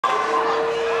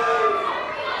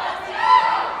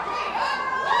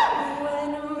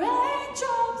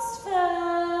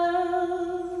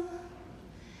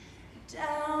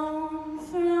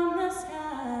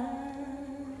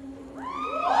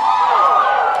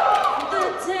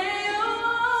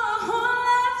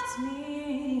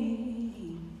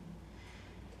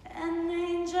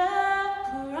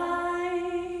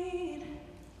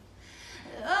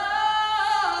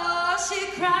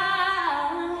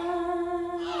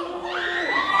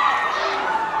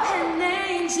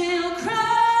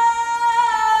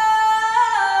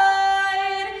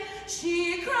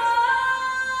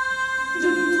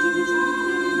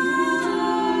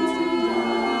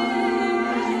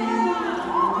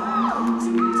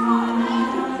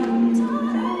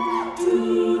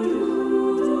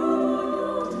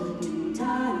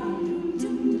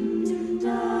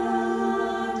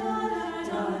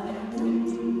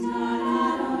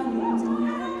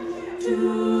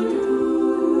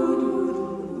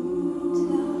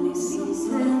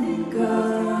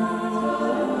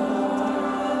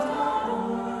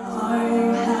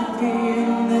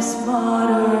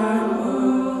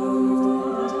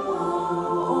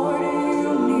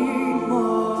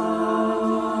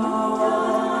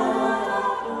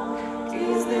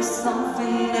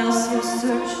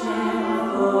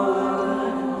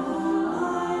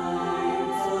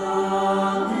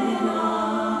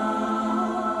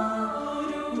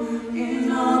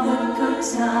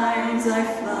times I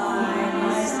find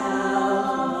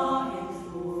myself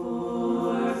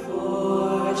longing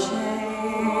for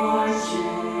change,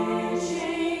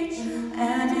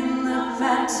 and in the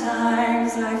bad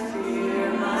times I fear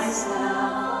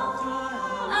myself.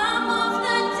 I'm off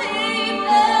the deep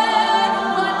end,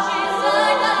 watches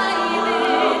are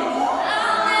diving.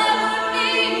 I'll never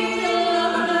meet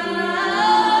them around.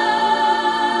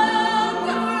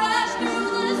 Crash through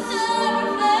the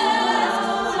surface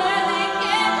where they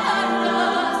can't hurt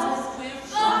us. We're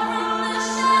far from the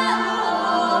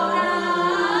shallow ground.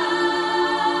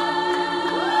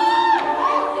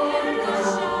 In the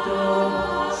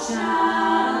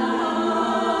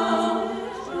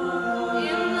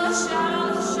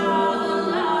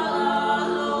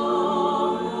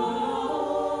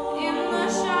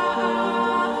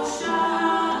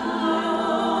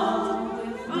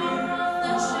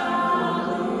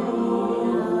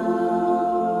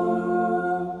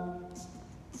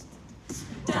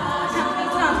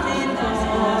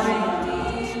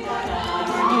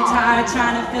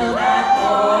trying to fill that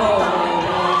void.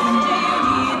 Do you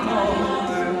need more?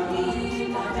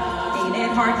 Ain't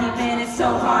it hard keeping it so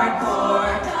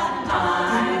hardcore?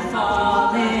 I'm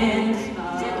falling,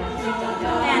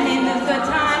 and in the good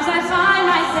times I find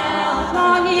myself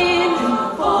longing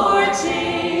for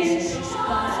change,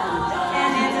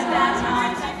 and in the bad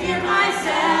times I fear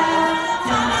myself.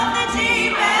 Down in the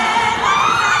deep end.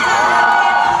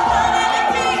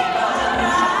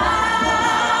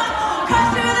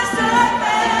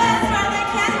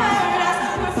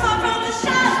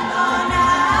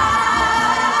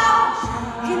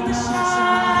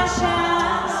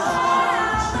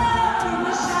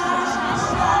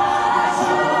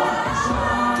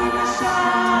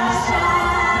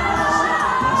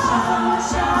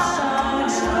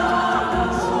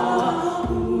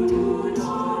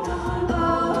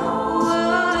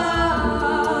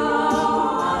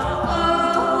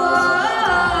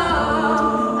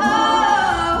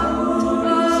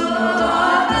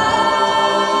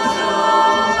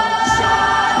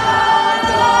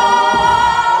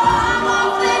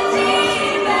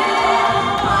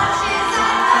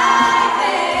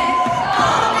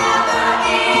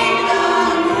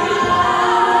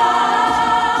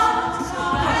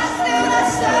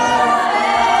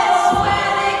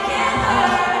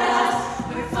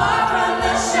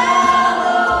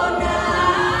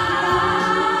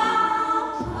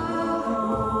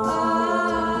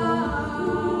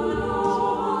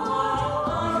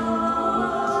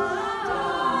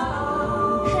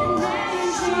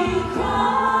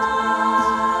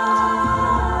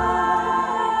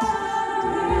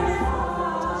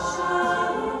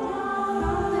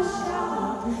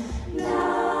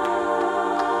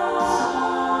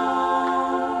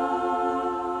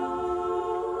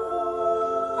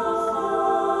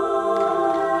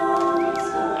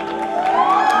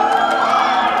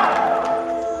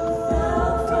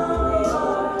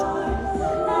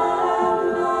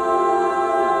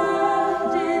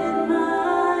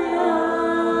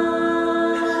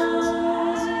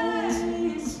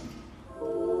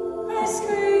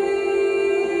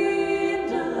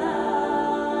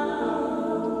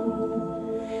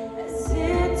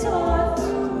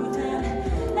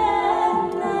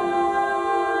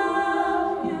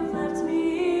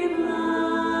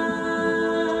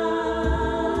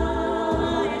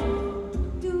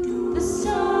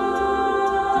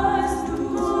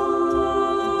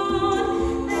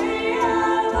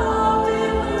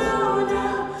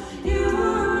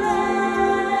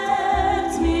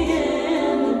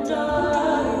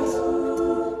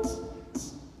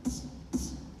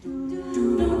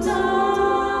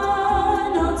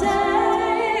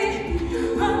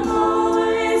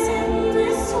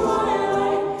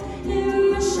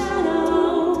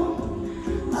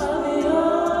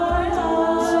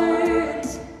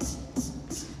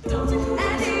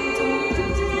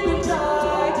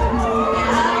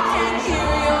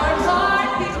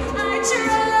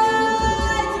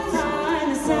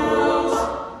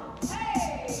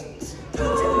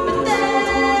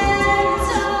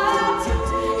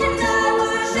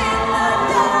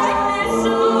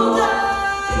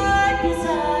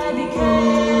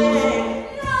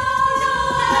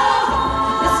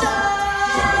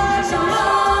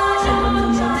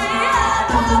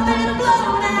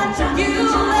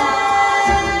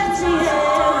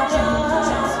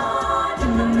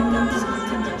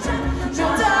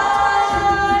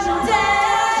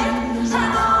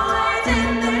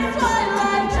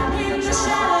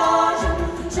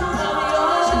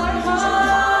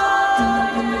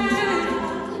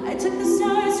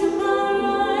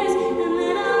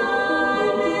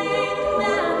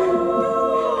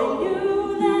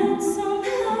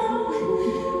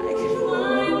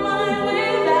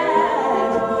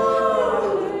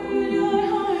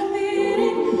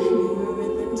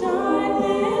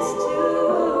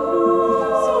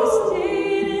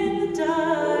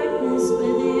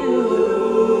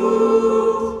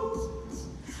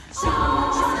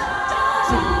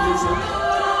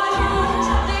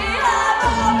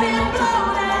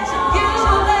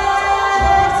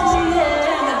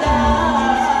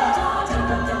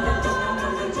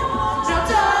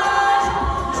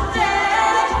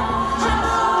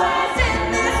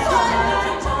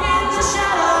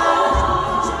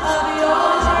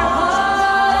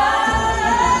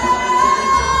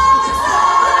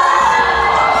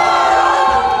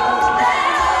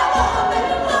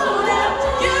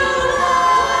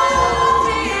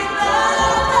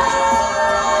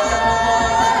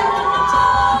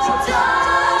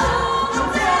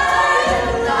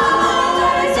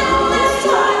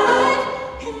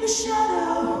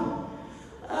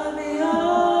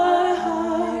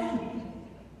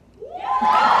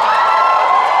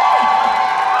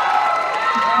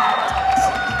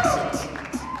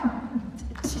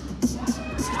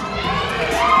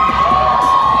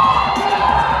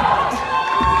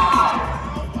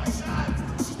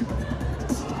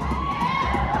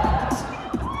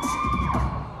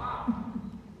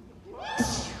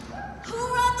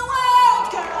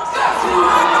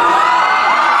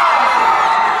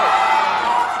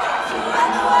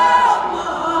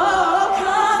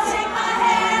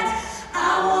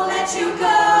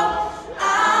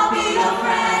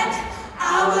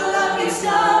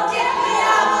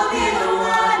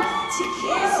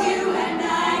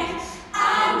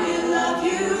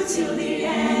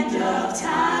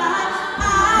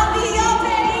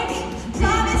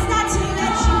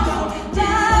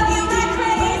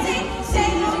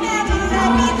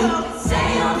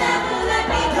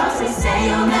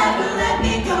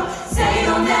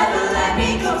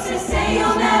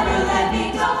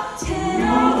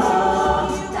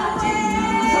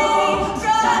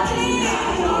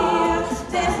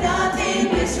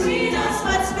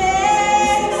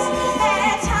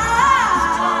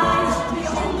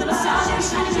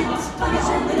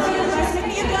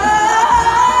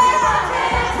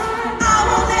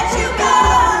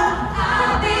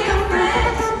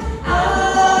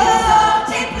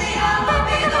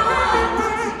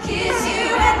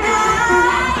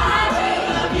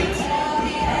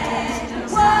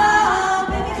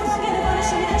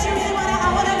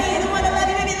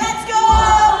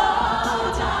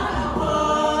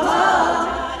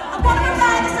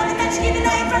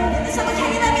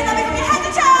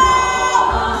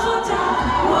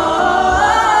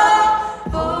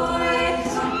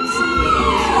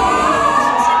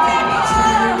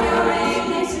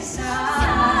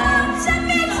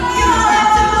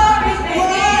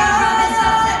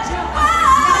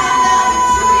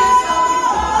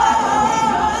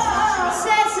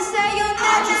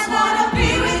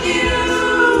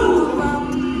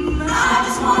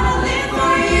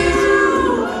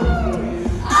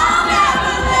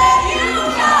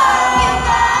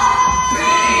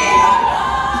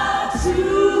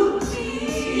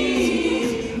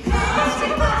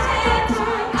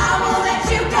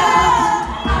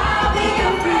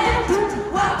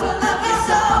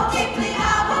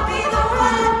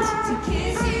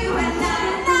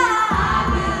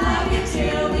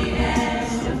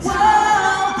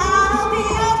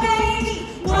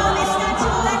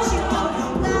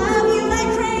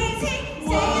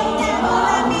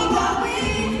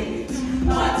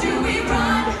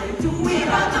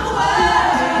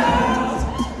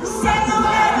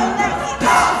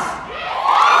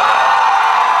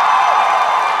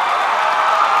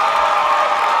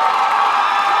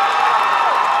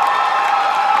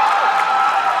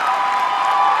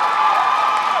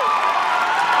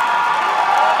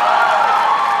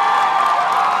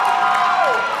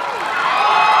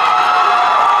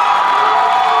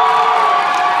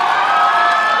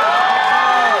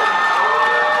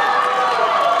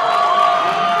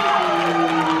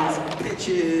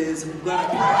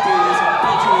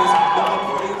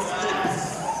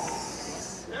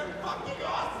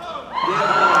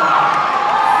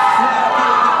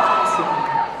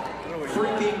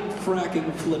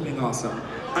 fucking flipping awesome.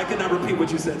 I cannot repeat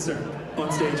what you said, sir,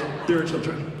 on stage. There are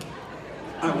children.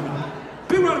 I win.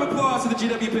 Big round of applause to the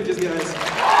GW Pitches, guys.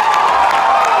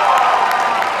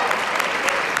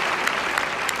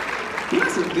 We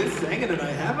got some good singing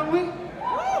tonight, haven't we?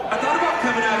 I thought about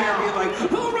coming out here and being like,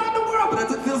 who around the world? But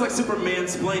that feels like super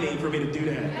mansplaining for me to do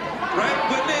that. Right?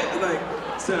 Wouldn't it?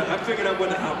 Like, so I figured I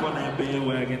wouldn't hop on that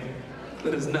bandwagon.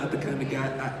 That is not the kind of guy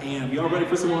I am. Y'all ready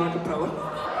for some more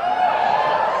acapella?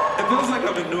 It feels like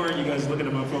I'm ignoring you guys looking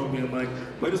at my phone being like,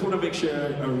 I just want to make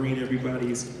sure I read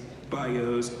everybody's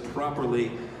bios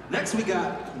properly. Next we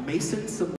got Mason